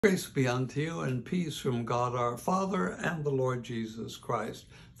Grace be unto you and peace from God our Father and the Lord Jesus Christ.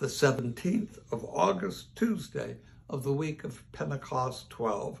 The 17th of August, Tuesday of the week of Pentecost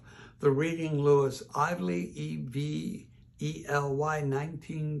 12. The reading, Lewis Ively, E.V.E.L.Y.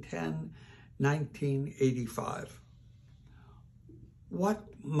 1910, 1985. What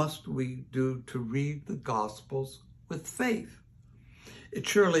must we do to read the Gospels with faith? It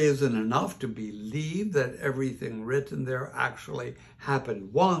surely isn't enough to believe that everything written there actually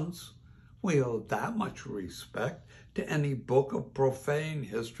happened once. We owe that much respect to any book of profane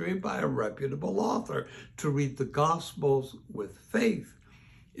history by a reputable author. To read the Gospels with faith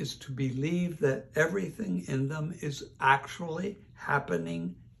is to believe that everything in them is actually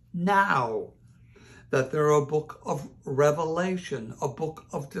happening now. That they're a book of revelation, a book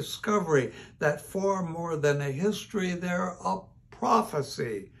of discovery, that far more than a history, they're a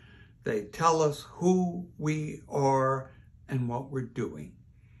prophecy. They tell us who we are and what we're doing.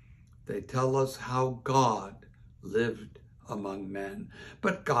 They tell us how God lived among men.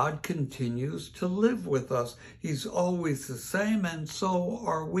 But God continues to live with us. He's always the same, and so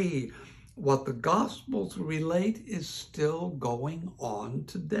are we. What the Gospels relate is still going on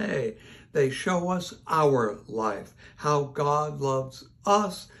today. They show us our life, how God loves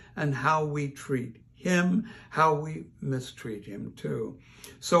us, and how we treat Him, how we mistreat Him too.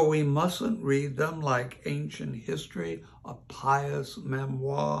 So we mustn't read them like ancient history, a pious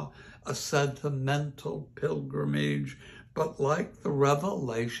memoir, a sentimental pilgrimage, but like the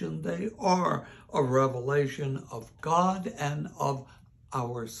revelation they are, a revelation of God and of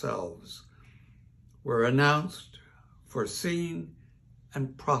ourselves. We're announced, foreseen,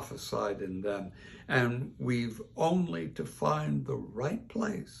 and prophesied in them, and we've only to find the right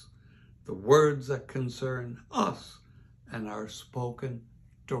place, the words that concern us and are spoken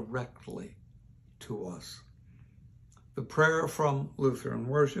directly to us. The prayer from Lutheran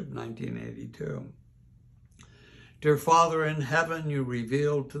Worship, 1982. Dear Father in heaven, you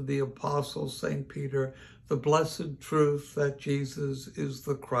revealed to the Apostle St. Peter the blessed truth that Jesus is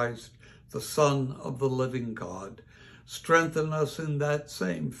the Christ, the Son of the living God. Strengthen us in that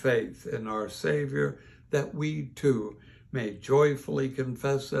same faith in our Savior, that we too may joyfully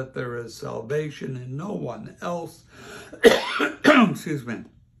confess that there is salvation in no one else, excuse me,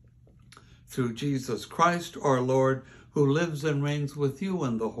 through Jesus Christ our Lord, who lives and reigns with you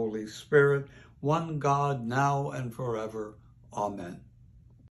in the Holy Spirit, one God, now and forever. Amen.